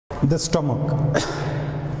The stomach.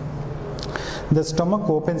 The stomach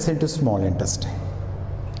opens into small intestine.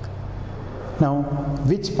 Now,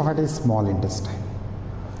 which part is small intestine?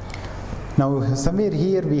 Now, somewhere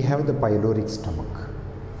here we have the pyloric stomach.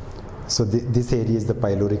 So, this area is the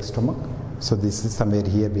pyloric stomach. So, this is somewhere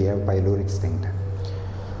here we have pyloric sphincter.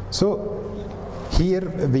 So, here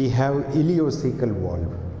we have ileocecal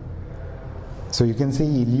valve. So, you can see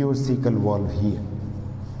ileocecal valve here.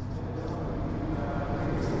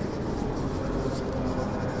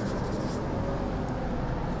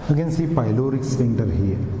 You can see pyloric sphincter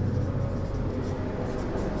here.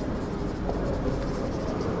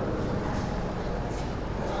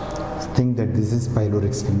 Think that this is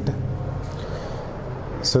pyloric sphincter.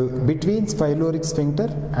 So between pyloric sphincter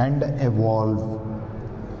and a valve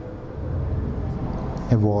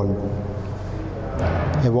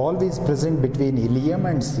is present between ileum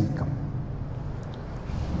and cecum.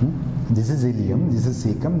 This is ileum, this is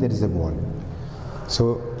cecum, there is a valve.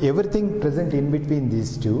 So everything present in between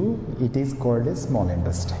these two, it is called a small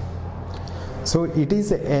intestine. So it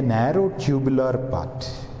is a narrow tubular part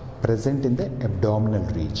present in the abdominal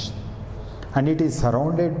region, and it is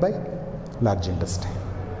surrounded by large intestine.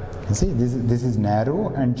 You see, this is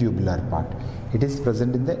narrow and tubular part. It is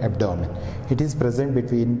present in the abdomen. It is present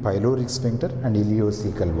between pyloric sphincter and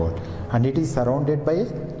ileocecal valve, and it is surrounded by a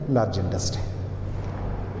large intestine.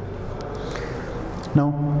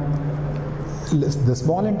 Now, the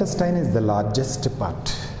small intestine is the largest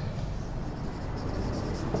part.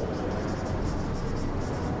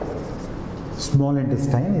 Small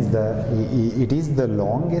intestine is the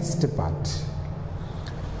longest part.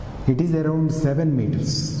 It is around 7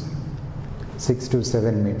 meters, 6 to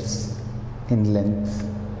 7 meters in length.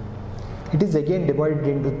 It is again divided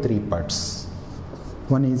into 3 parts.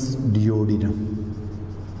 One is duodenum,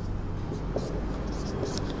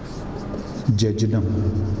 jejunum,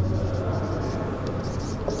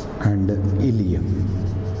 and ileum.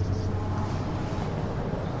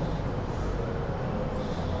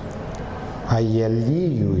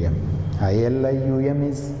 ILEUM. ILIUM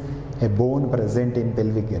is a bone present in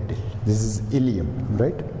pelvic girdle. This is ileum,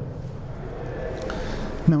 right?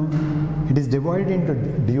 Now, it is divided into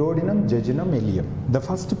duodenum, jejunum, ileum. The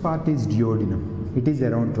first part is duodenum. It is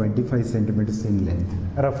around 25 centimeters in length,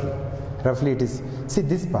 roughly. Roughly it is, see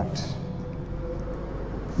this part.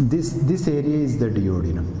 This area is the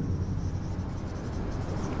duodenum.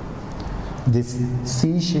 This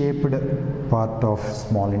C-shaped part of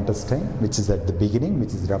small intestine, which is at the beginning,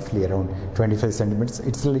 which is roughly around 25 centimeters,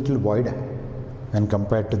 it's a little wider when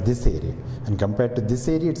compared to this area. And compared to this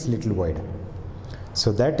area, it's a little wider.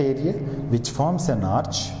 So that area which forms an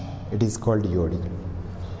arch, it is called duodenum.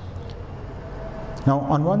 Now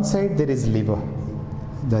on one side there is liver,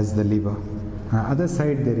 that's the liver. On the other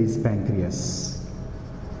side there is pancreas.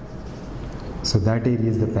 So that area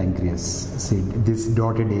is the pancreas. See this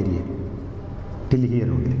dotted area. Till here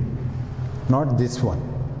only, not this one.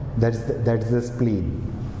 That's the spleen.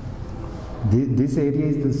 This area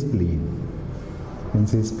is the spleen. You can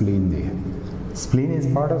see spleen there. Spleen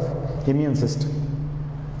is part of immune system.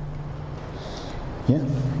 Yeah,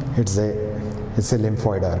 it's a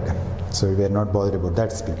lymphoid organ. So we are not bothered about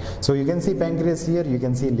that spleen. So you can see pancreas here. You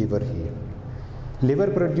can see liver here.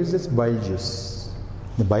 Liver produces bile juice.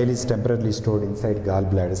 The bile is temporarily stored inside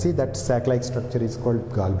gallbladder. See that sac-like structure is called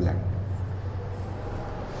gallbladder.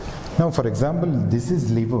 Now, for example, this is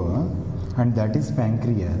liver and that is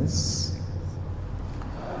pancreas.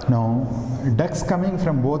 Now, ducts coming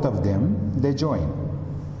from both of them, they join.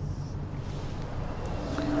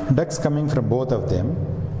 Ducts coming from both of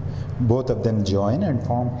them join and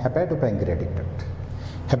form hepatopancreatic duct.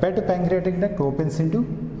 Hepatopancreatic duct opens into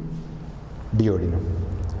duodenum.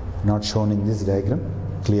 Not shown in this diagram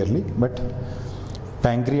clearly, but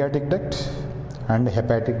pancreatic duct and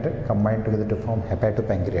hepatic duct combined together to form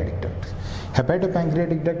hepatopancreatic duct.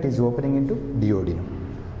 Hepatopancreatic duct is opening into duodenum.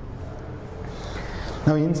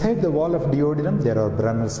 Now inside the wall of duodenum there are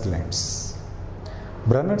Brunner's glands.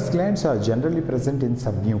 Brunner's glands are generally present in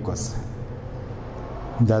submucosa.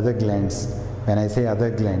 The other glands, when I say other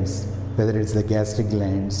glands, whether it's the gastric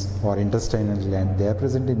glands or intestinal gland, they are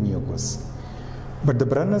present in mucosa. But the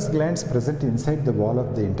Brunner's glands present inside the wall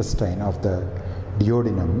of the intestine of the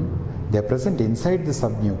duodenum, they are present inside the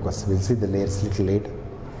submucous. We'll see the layers little later.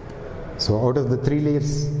 So out of the 3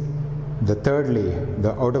 layers, the third layer,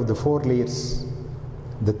 out of the 4 layers,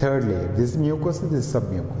 the third layer, this is mucosa, this is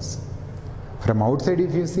submucosa. From outside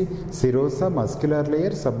if you see, serosa, muscular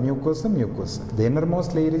layer, submucosa, mucosa. The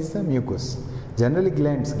innermost layer is the mucosa. Generally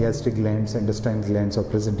glands, gastric glands, intestinal glands are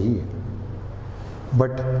present here.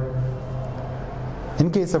 But In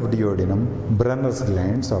case of duodenum, Brunner's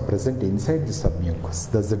glands are present inside the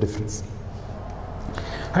submucous. That's the difference.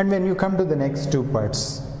 And when you come to the next two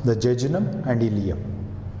parts, the jejunum and ileum.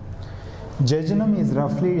 Jejunum is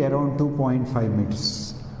roughly around 2.5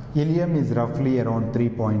 meters. Ileum is roughly around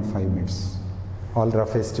 3.5 meters. All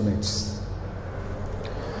rough estimates.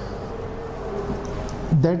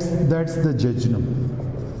 That's the jejunum.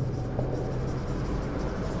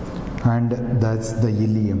 And that's the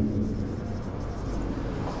ileum.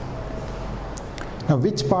 Now,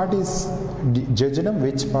 which part is jejunum,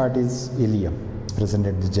 which part is ileum? Present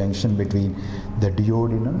at the junction between the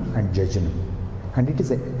duodenum and jejunum. And it is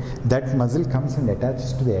that muscle comes and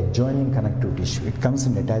attaches to the adjoining connective tissue. It comes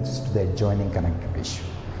and attaches to the adjoining connective tissue.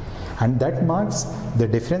 And that marks the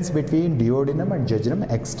difference between duodenum and jejunum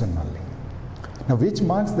externally. Now, which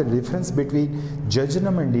marks the difference between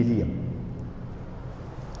jejunum and ileum?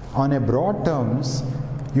 On a broad terms,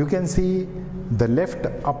 you can see the left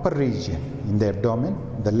upper region in the abdomen.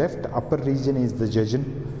 The left upper region is the jejunum.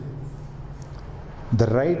 The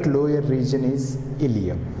right lower region is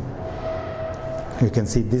ileum. You can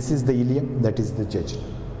see this is the ileum, that is the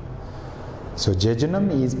jejunum. So jejunum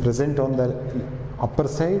is present on the upper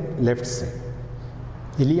side, left side.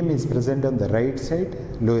 Ileum is present on the right side,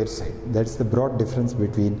 lower side. That's the broad difference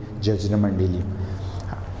between jejunum and ileum.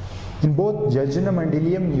 In both jejunum and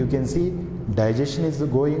ileum, you can see digestion is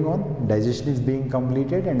going on, digestion is being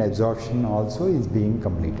completed, and absorption also is being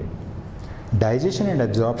completed. Digestion and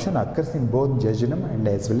absorption occurs in both jejunum and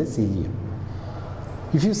as well as ileum.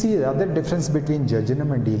 If you see the other difference between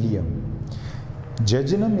jejunum and ileum,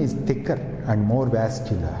 jejunum is thicker and more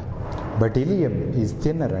vascular, but ileum is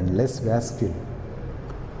thinner and less vascular.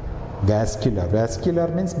 Vascular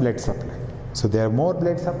means blood supply. So there are more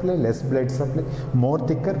blood supply, less blood supply, more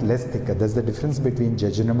thicker, less thicker. That's the difference between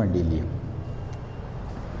jejunum and ileum.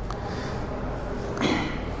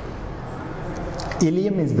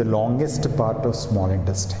 Ileum is the longest part of small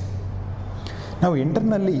intestine. Now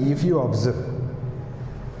internally, if you observe,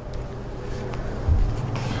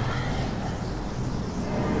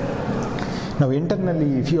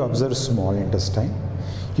 small intestine,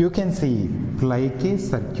 you can see plicae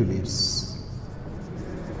circularis.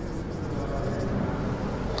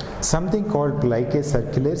 Something called plicae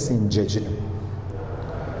circularis in jejunum.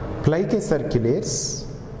 Plicae circularis,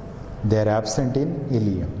 they are absent in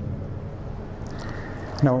ileum.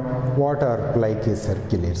 Now, what are plicae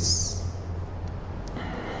circularis?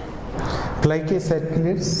 Plicae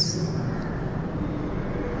circularis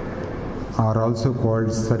are also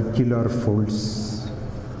called circular folds,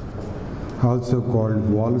 also called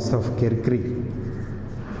walls of Kerkeri.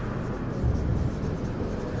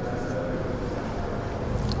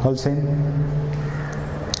 Also,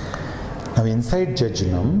 now inside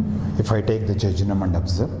jejunum, if I take the jejunum and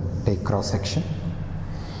observe, take cross section,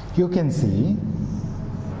 you can see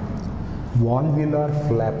valvular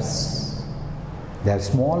flaps. They are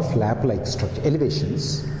small flap-like structure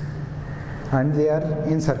elevations, and they are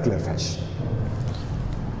in circular fashion.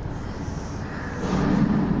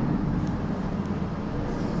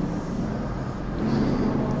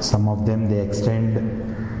 Some of them they extend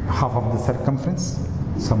half of the circumference,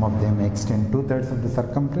 some of them extend 2/3 of the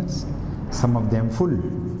circumference, some of them full,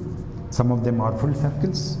 some of them are full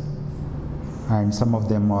circles, and some of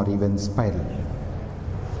them are even spiral.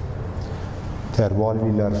 They are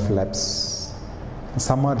valvular flaps.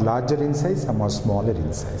 Some are larger in size, some are smaller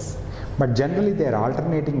in size. But generally they are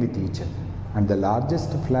alternating with each other, and the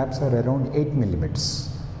largest flaps are around 8 millimeters.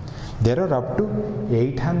 There are up to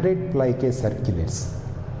 800 plicae circularis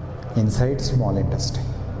inside small intestine.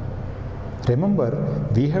 Remember,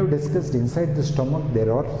 we have discussed inside the stomach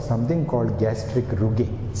there are something called gastric rugae,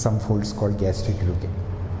 some folds called gastric rugae.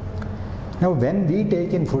 Now when we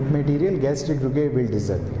take in food material, gastric rugae will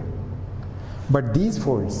disappear. But these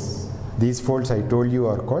folds I told you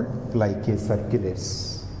are called plicae circularis.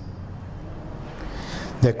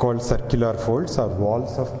 They are called circular folds or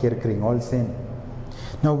walls of Kerkeri, all same.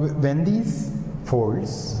 Now when these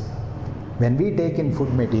folds, when we take in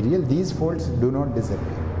food material, these folds do not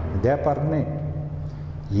disappear. They are permanent.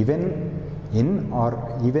 Even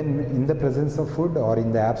in the presence of food or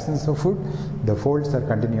in the absence of food, the folds are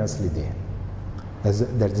continuously there.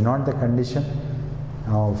 That's not the condition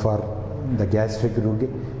for the gastric rugae.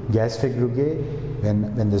 Gastric rugae,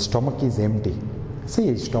 when the stomach is empty.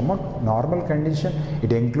 See, stomach normal condition,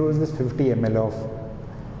 it encloses 50 ml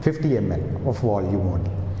of volume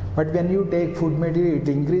only. But when you take food material, it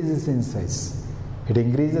increases in size.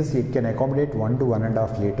 It can accommodate 1 to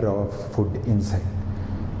 1.5 liter of food inside.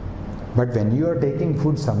 But when you are taking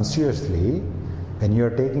food sumptuously,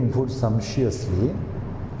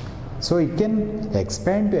 So it can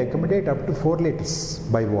expand to accommodate up to 4 liters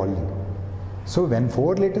by volume. So when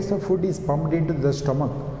 4 liters of food is pumped into the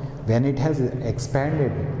stomach, when it has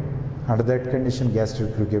expanded, under that condition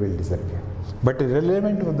gastric mucosa will disappear. But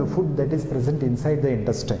irrelevant of the food that is present inside the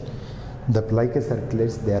intestine, the plica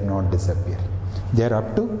circulates, they are not disappear. They are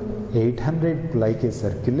up to 800 plica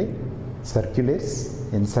circulates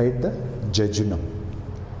inside the jejunum.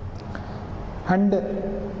 And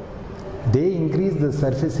they increase the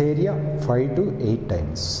surface area 5 to 8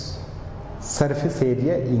 times. Surface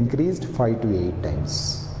area increased 5 to 8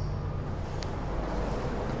 times.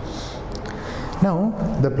 Now,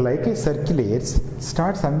 the plica circulates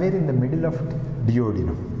start somewhere in the middle of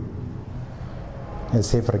duodenum.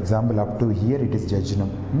 Say for example, up to here it is jejunum.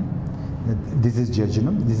 This is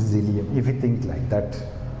jejunum, this is ileum. If you think like that,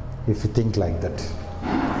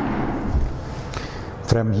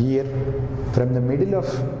 from here, from the middle of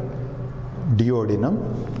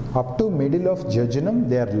duodenum up to middle of jejunum,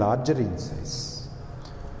 they are larger in size.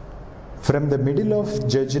 From the middle of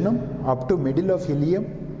jejunum up to middle of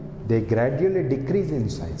ileum, they gradually decrease in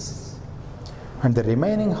size. And the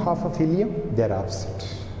remaining half of ileum, they are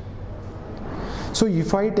absent. So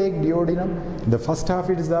if I take duodenum, the first half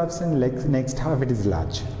it is absent, next half it is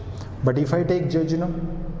large. But if I take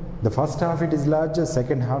jejunum, the first half it is larger,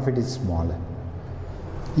 second half it is smaller.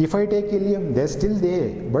 If I take ileum, they are still there,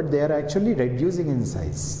 but they are actually reducing in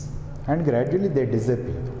size. And gradually they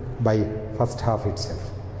disappear by first half itself.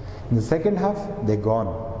 In the second half, they are gone,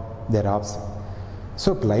 they are absent.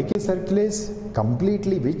 So plica circulates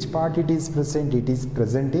completely which part it is present? It is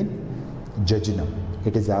present in jejunum.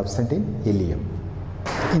 It is absent in ileum.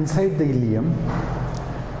 Inside the ileum,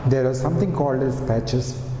 there is something called as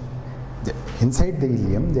patches. Inside the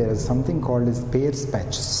ileum, there is something called as Peyer's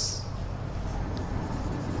patches.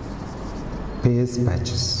 Peyer's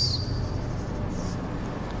patches.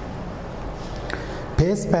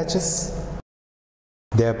 Peyer's patches,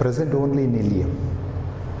 they are present only in ileum.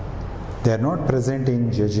 They are not present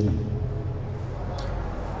in jejunum.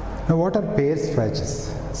 Now, what are Peyer's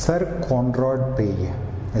patches? Sir Conrad Peyer,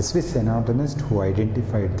 a Swiss anatomist who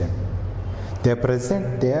identified them. They are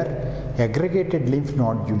present, they are aggregated lymph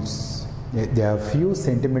nodules. They are few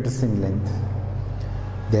centimeters in length.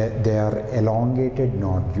 They are elongated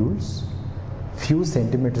nodules, few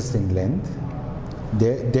centimeters in length.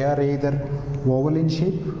 They are either oval in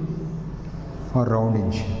shape or round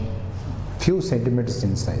in shape, few centimeters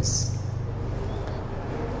in size.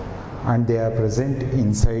 And they are present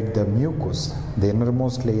inside the mucosa. The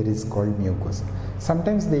innermost layer is called mucosa.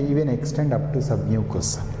 Sometimes they even extend up to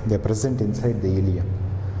submucosa. They are present inside the ileum.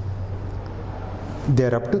 They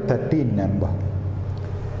are up to 30 in number.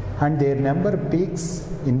 And their number peaks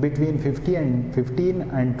in between 15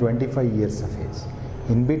 and 25 years of age.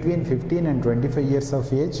 In between 15 and 25 years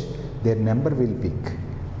of age, their number will peak.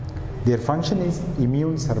 Their function is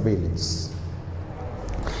immune surveillance.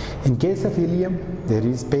 In case of ileum, there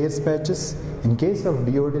is Peyer's patches. In case of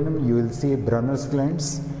duodenum, you will see Brunner's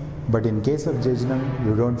glands. But in case of jejunum,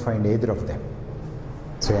 you don't find either of them.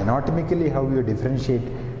 So anatomically, how you differentiate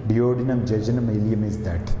duodenum, jejunum, ileum is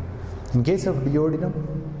that. In case of duodenum,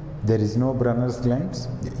 there is no Brunner's glands.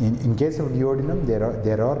 In case of duodenum,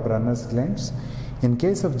 there are Brunner's glands. In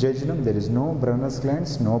case of jejunum, there is no Brunner's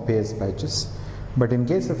glands, no Peyer's patches. But in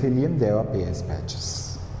case of ileum, there are Peyer's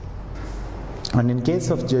patches. And in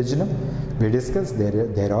case of jejunum, we discussed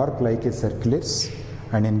there are plica circulates,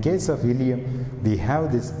 and in case of ileum, we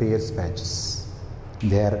have these Peyer's patches.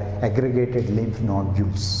 They are aggregated lymph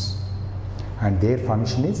nodules, and their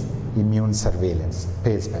function is immune surveillance.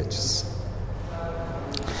 Peyer's patches.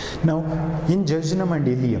 Now, in jejunum and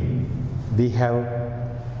ileum, we have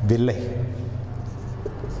villi.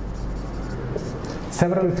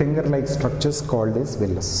 Several finger-like structures called as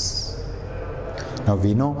villus. Now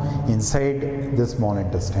we know inside the small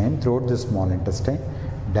intestine, throughout the small intestine,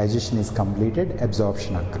 digestion is completed,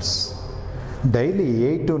 absorption occurs. Daily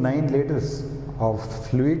 8 to 9 liters of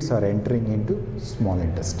fluids are entering into small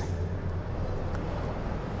intestine.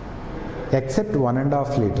 Except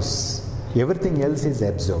 1.5 liters, everything else is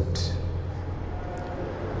absorbed.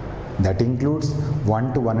 That includes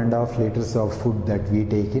 1 to 1.5 liters of food that we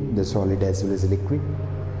take in, the solid as well as liquid,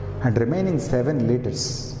 and remaining 7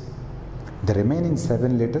 liters. The remaining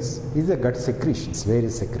 7 liters is the gut secretions,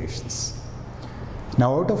 various secretions.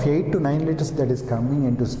 Now out of 8 to 9 liters that is coming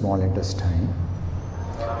into small intestine,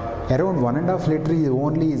 around 1.5 liters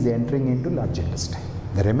only is entering into large intestine.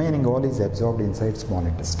 The remaining all is absorbed inside small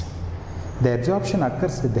intestine. The absorption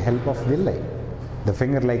occurs with the help of villi. The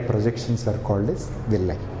finger-like projections are called as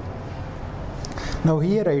villi. Now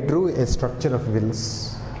here I drew a structure of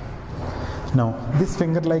villus. Now this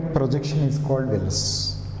finger-like projection is called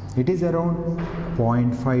villus. It is around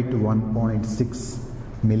 0.5 to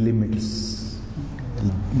 1.6 millimeters.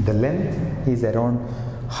 The length is around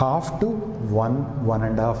half to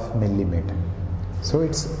 1.5 millimeter. So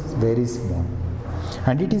it's very small.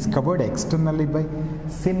 And it is covered externally by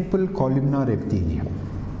simple columnar epithelium.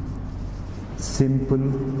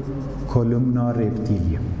 Simple columnar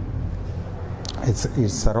epithelium.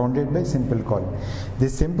 It's surrounded by simple column.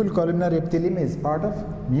 This simple columnar epithelium is part of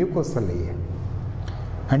mucosal layer,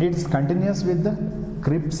 and it is continuous with the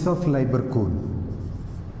crypts of Lieberkuhn.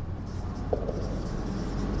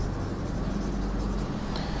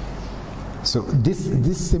 So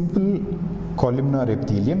this simple columnar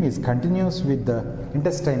epithelium is continuous with the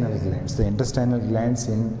intestinal glands. The intestinal glands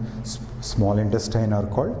in small intestine are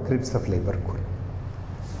called crypts of Lieberkuhn.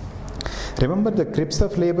 Remember, the crypts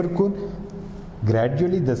of Lieberkuhn,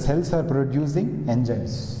 gradually the cells are producing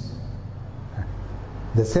enzymes.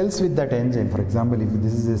 The cells with that enzyme, for example, if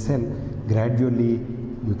this is a cell, gradually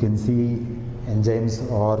you can see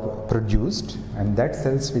enzymes are produced, and that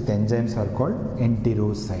cells with enzymes are called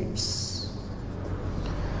enterocytes.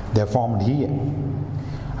 They are formed here,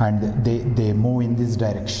 and they move in this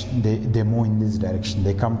direction. They move in this direction.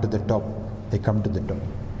 They come to the top. They come to the top,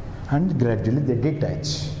 and gradually they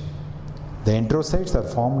detach. The enterocytes are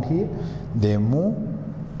formed here. They move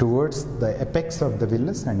towards the apex of the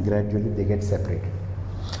villus, and gradually they get separated.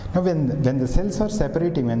 Now when the cells are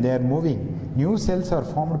separating, when they are moving, new cells are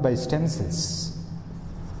formed by stem cells.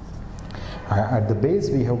 At the base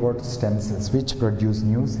we have got stem cells which produce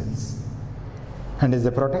new cells. And as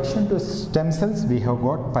a protection to stem cells, we have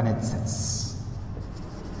got Punnett cells.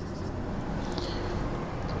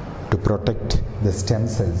 To protect the stem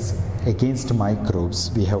cells against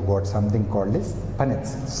microbes, we have got something called as Punnett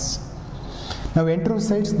cells. Now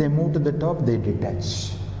enterocytes, they move to the top, they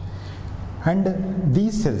detach. And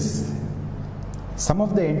these cells, some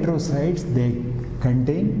of the enterocytes, they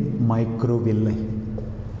contain microvilli.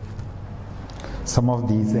 Some of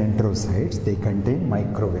these enterocytes, they contain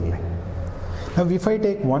microvilli. Now if I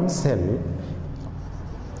take one cell,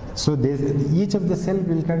 so each of the cell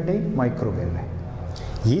will contain microvilli.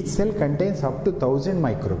 Each cell contains up to 1000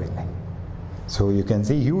 microvilli. So you can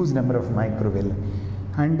see huge number of microvilli.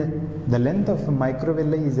 And the length of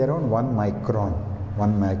microvilli is around 1 micron.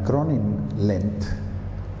 1 micron in length.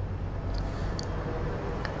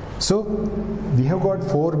 So we have got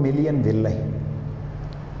 4 million villi.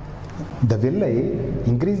 The villi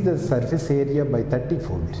increase the surface area by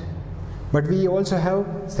 30-fold. But we also have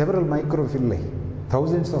several microvilli,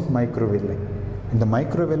 thousands of microvilli. And the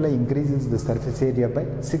microvilli increases the surface area by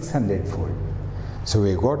 600-fold. So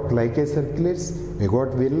we got glycocirculates, we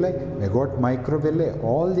got villi, we got microvilli.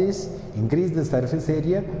 All these increase the surface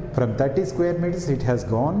area from 30 square meters. It has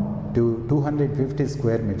gone to 250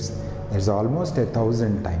 square meters. There's almost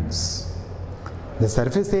 1,000 times. The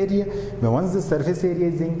surface area, once the surface area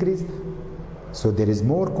is increased, so there is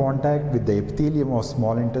more contact with the epithelium of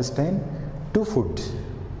small intestine to food.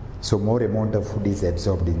 So more amount of food is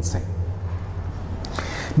absorbed inside.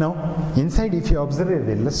 Now inside, if you observe a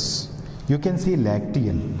villus, you can see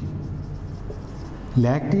lacteal.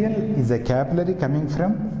 Lacteal is a capillary coming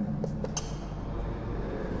from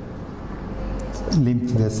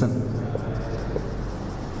lymph vessel.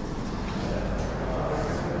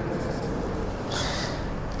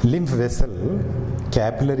 Lymph vessel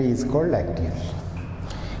capillary is called lacteal.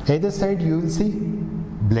 Either side you will see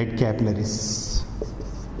blood capillaries.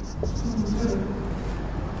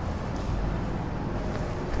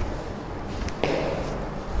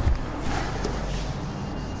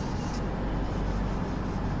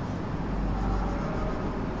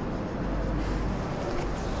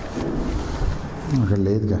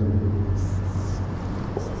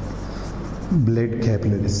 Blood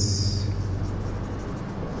capillaries.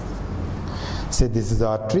 Say this is the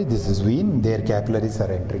artery, this is vein, their capillaries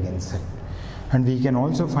are entering inside. And we can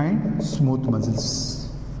also find smooth muscles.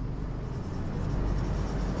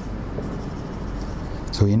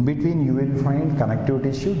 So in between you will find connective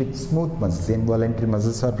tissue with smooth muscles. Involuntary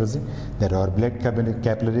muscles are present. There are blood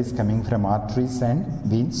capillaries coming from arteries and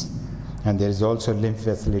veins. And there is also lymph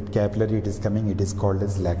vessel capillary, it is coming, it is called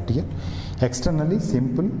as lacteal. Externally,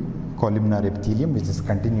 simple columnar epithelium which is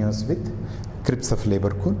continuous with crypts of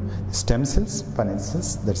Lieberkuhn. Stem cells, Punnett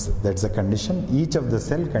cells, that's a condition. Each of the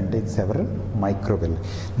cell contains several microvilli.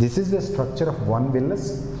 This is the structure of one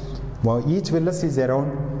villus. Well, each villus is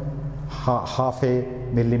around half a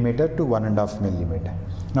millimeter to 1.5 millimeter.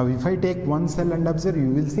 Now if I take one cell and observe,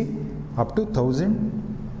 you will see up to 1000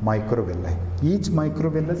 microvilli. Each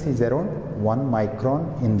microvillus is around 1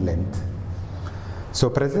 micron in length. So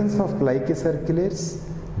presence of plicae-circulares,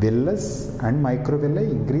 villus and microvilli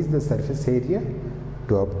increase the surface area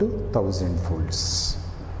to up to 1000 folds.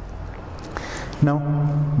 Now,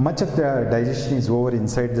 much of the digestion is over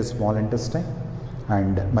inside the small intestine,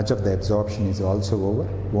 and much of the absorption is also over.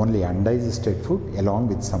 Only undigested food along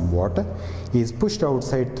with some water is pushed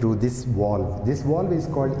outside through this valve. This valve is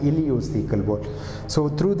called ileocecal valve. So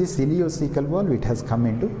through this ileocecal valve it has come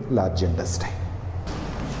into large intestine.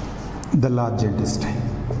 The large intestine.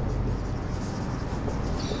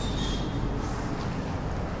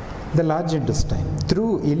 The large intestine.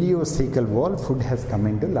 Through ileocecal valve food has come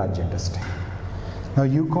into large intestine. Now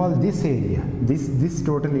you call this area, this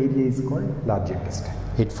total area is called large intestine.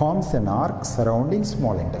 It forms an arc surrounding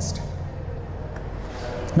small intestine.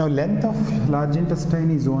 Now length of large intestine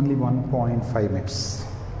is only 1.5 meters.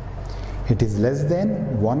 It is less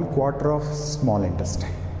than 1/4 of small intestine.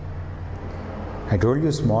 I told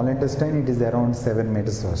you small intestine it is around 7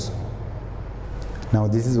 meters or so. Now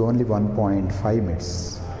this is only 1.5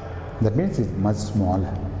 meters. That means it's much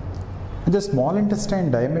smaller. The small intestine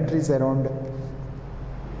diameter is around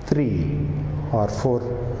 3 or 4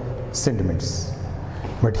 centimeters,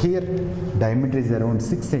 but here diameter is around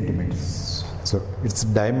 6 centimeters. So its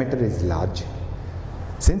diameter is large.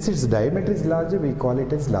 Since its diameter is larger, we call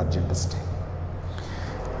it as large intestine.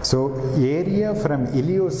 So area from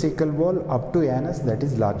ileocecal valve up to anus, that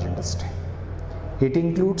is large intestine. It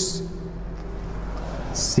includes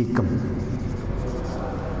cecum.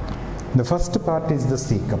 The first part is the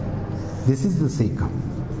cecum. This is the cecum.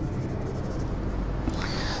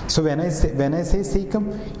 So when I say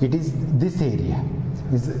cecum, it is this area.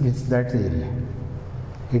 It's that area.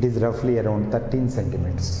 It is roughly around 13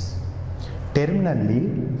 centimeters. Terminally,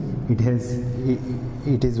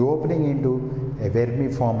 it is opening into a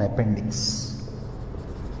vermiform appendix.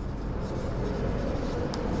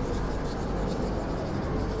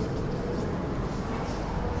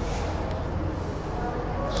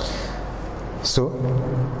 So,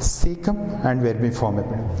 cecum and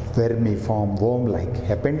vermiform worm-like.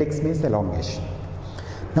 Appendix means elongation.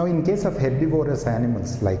 Now, in case of herbivorous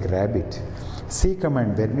animals like rabbit, cecum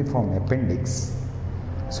and vermiform appendix,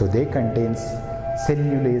 so they contains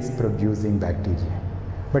cellulase producing bacteria.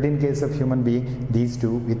 But in case of human being, these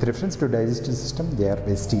two, with reference to digestive system, they are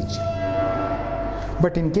vestige.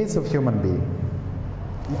 But in case of human being,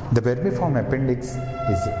 the vermiform appendix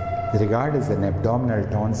is regarded as an abdominal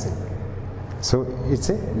tonsil. So it's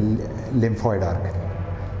a lymphoid organ.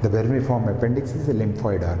 The vermiform appendix is a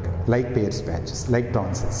lymphoid organ, like Peyer's patches, like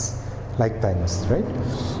tonsils, like thymus, right?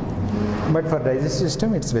 But for digestive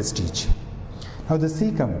system, it's vestige. Now the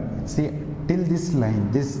cecum, see till this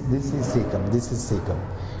line, this is cecum, this is cecum,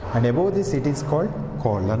 and above this it is called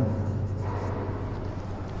colon.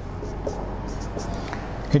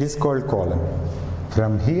 It is called colon.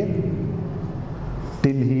 From here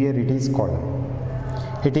till here it is colon.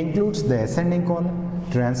 It includes the ascending colon,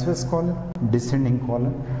 transverse colon, descending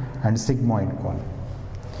colon, and sigmoid colon.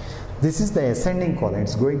 This is the ascending colon,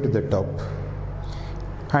 it's going to the top,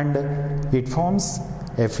 and it forms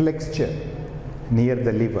a flexure near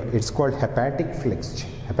the liver. It's called hepatic flexure.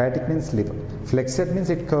 Hepatic means liver. Flexure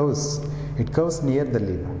means it curves near the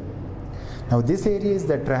liver. Now this area is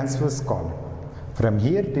the transverse colon. From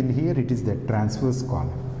here till here it is the transverse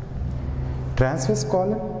colon. Transverse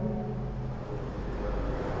colon,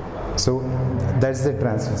 so that's the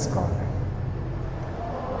transverse colon.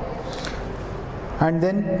 And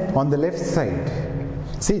then on the left side,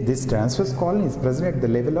 see this transverse colon is present at the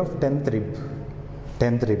level of 10th rib.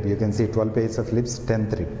 10th rib, you can see 12 pairs of lips,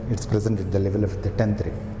 10th rib. It's present at the level of the 10th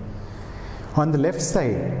rib. On the left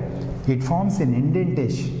side, it forms an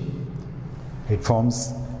indentation. It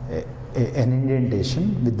forms an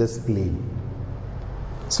indentation with the spleen.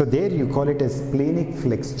 So there you call it a splenic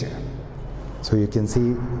flexure. So you can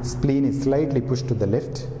see spleen is slightly pushed to the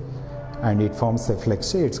left and it forms a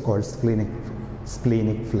flexure. It's called splenic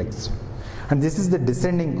flexure. And this is the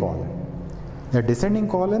descending colon. The descending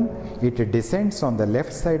colon, it descends on the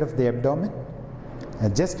left side of the abdomen,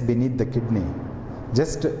 just beneath the kidney.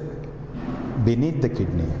 Just beneath the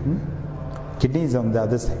kidney. Kidney is on the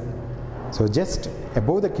other side. So just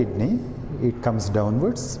above the kidney, it comes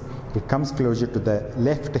downwards. It comes closer to the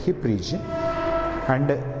left hip region.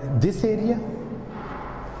 And this area,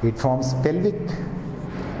 it forms pelvic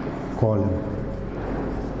colon.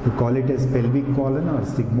 You call it as pelvic colon or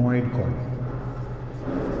sigmoid colon.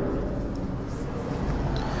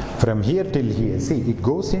 From here till here, see, it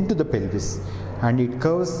goes into the pelvis and it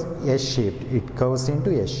curves S-shaped. It curves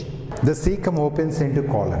into S. The cecum opens into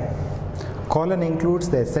colon. Colon includes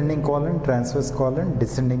the ascending colon, transverse colon,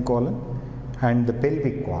 descending colon, and the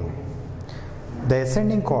pelvic colon. the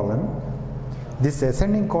ascending colon, this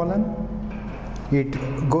ascending colon, it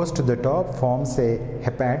goes to the top, forms a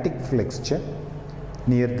hepatic flexure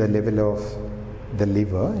near the level of the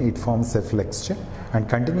liver. It forms a flexure and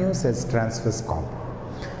continues as transverse colon.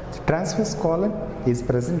 The transverse colon is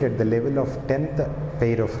present at the level of 10th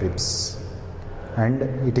pair of ribs and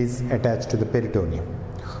it is attached to the peritoneum.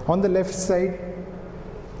 On the left side,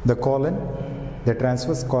 the colon, the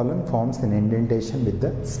transverse colon forms an indentation with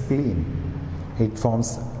the spleen. It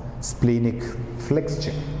forms splenic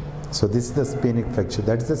flexure. So this is the splenic flexure,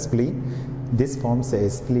 that is the spleen. This forms a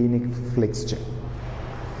splenic flexure.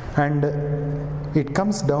 And it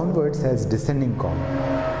comes downwards as descending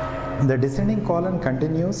colon. The descending colon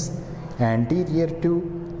continues anterior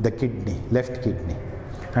to the kidney, left kidney,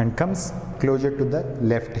 and comes closer to the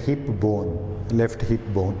left hip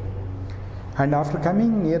bone. And after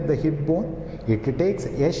coming near the hip bone, it takes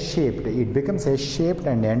S-shaped, it becomes S-shaped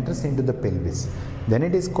and enters into the pelvis. Then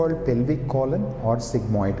it is called pelvic colon or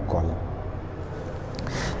sigmoid colon.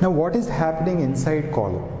 Now what is happening inside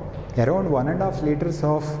colon? Around 1.5 liters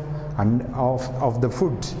of the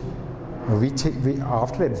food, which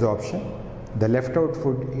after absorption, the left out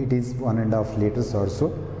food, it is 1.5 liters or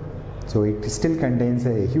so. So it still contains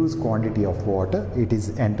a huge quantity of water. It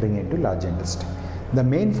is entering into large intestine. The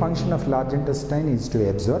main function of large intestine is to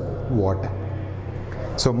absorb water.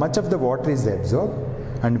 So much of the water is absorbed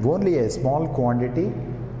and only a small quantity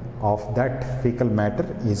of that fecal matter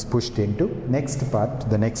is pushed into next part.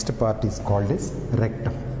 The next part is called as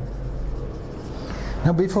rectum.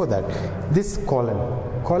 Now before that, this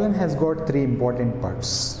colon has got 3 important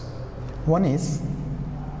parts. One is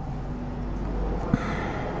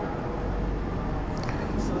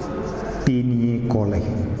tinea coli.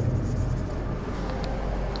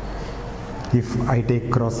 If I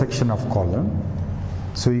take cross section of colon,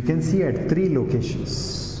 so you can see at 3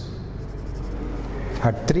 locations.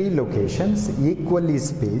 At 3 locations, equally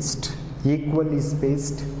spaced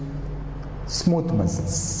smooth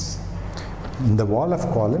muscles. In the wall of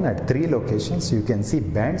colon at 3 locations, you can see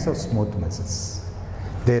bands of smooth muscles.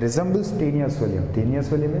 They resemble tinea solium. Tinea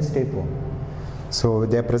solium is tapeworm. So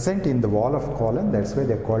they are present in the wall of colon. That's why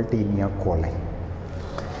they are called tinea coli.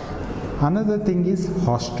 Another thing is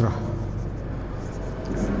haustra.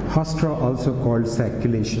 Haustra also called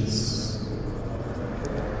saculations.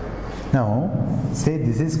 Now, say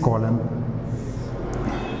this is colon.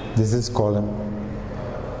 This is colon.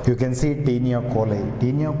 You can see tinea coli.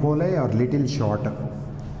 Tinea coli are little shorter.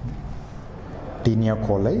 Tinea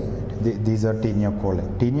coli, these are tinea coli.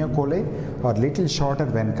 Tinea coli are little shorter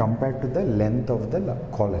when compared to the length of the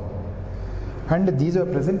colon. And these are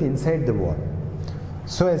present inside the wall.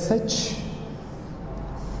 So as such,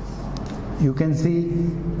 you can see,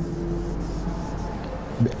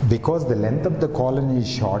 because the length of the colon is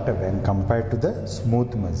shorter when compared to the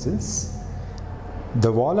smooth muscles,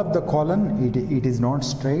 the wall of the colon, it is not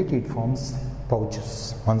straight, it forms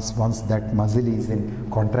pouches. Once that muscle is in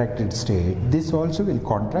contracted state, this also will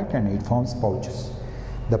contract and it forms pouches.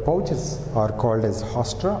 The pouches are called as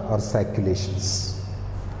haustra or saculations.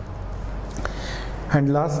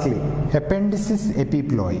 And lastly, appendices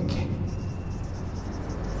epiploic.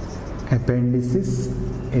 Appendices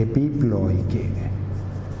epiploic.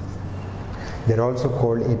 They are also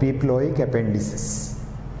called epiploic appendices.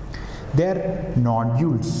 They are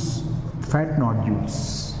nodules, fat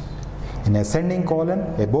nodules. In ascending colon,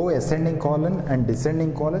 above ascending colon and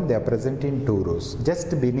descending colon, they are present in 2 rows,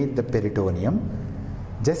 just beneath the peritoneum,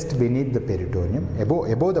 above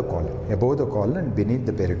the colon and beneath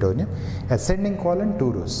the peritoneum. Ascending colon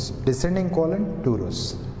 2 rows, descending colon 2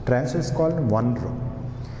 rows, transverse colon 1 row.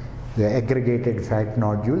 The aggregated fat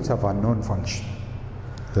nodules of unknown function.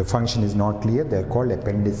 The function is not clear, they are called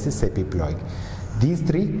appendices epiploic. These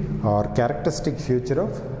 3 are characteristic feature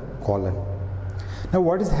of colon. Now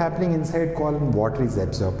what is happening inside colon? Water is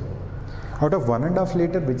absorbed. Out of 1.5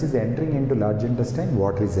 liter which is entering into large intestine,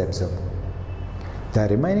 water is absorbed. The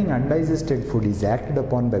remaining undigested food is acted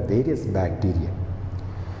upon by various bacteria.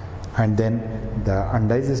 And then the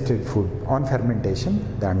undigested food, on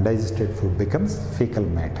fermentation, the undigested food becomes fecal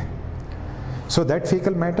matter. So that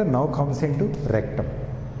fecal matter now comes into rectum.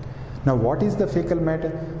 Now what is the fecal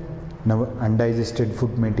matter? Now undigested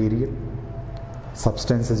food material,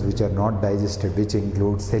 substances which are not digested, which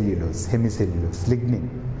include cellulose, hemicellulose, lignin.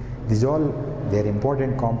 These all, they are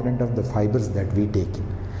important component of the fibers that we take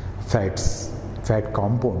in. Fats, fat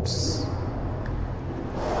compounds,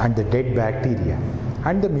 and the dead bacteria,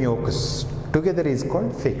 and the mucus together is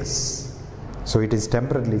called feces. So it is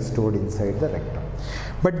temporarily stored inside the rectum.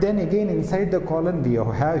 But then again inside the colon we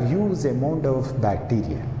have huge amount of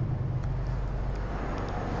bacteria.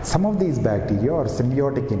 Some of these bacteria are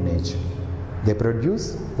symbiotic in nature. They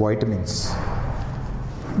produce vitamins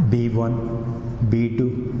B1, B2,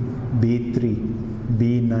 B3,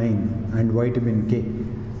 B9 and vitamin K.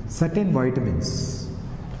 Certain vitamins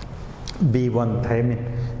B1 thiamine,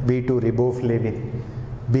 B2 riboflavin,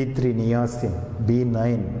 B3 niacin,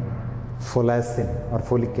 B9 folacin or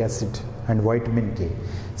folic acid and vitamin K.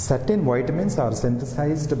 Certain vitamins are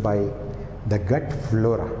synthesized by the gut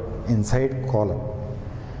flora inside colon.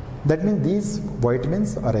 That means these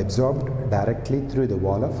vitamins are absorbed directly through the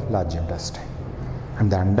wall of large intestine,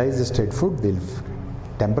 and the undigested food will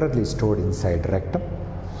temporarily stored inside rectum.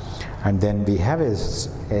 And then we have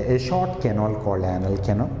a short canal called anal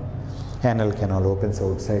canal. Anal canal opens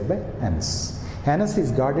outside by anus. Anus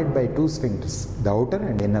is guarded by two sphincters, the outer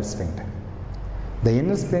and inner sphincter. The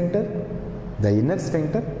inner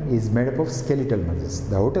sphincter is made up of skeletal muscles.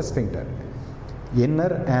 The outer sphincter,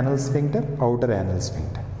 inner anal sphincter, outer anal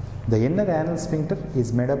sphincter. The inner anal sphincter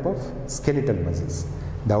is made up of skeletal muscles.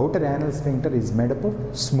 The outer anal sphincter is made up of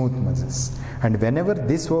smooth muscles. And whenever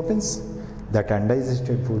this opens, that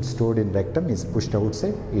undigested food stored in rectum is pushed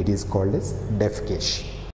outside. It is called as defecation.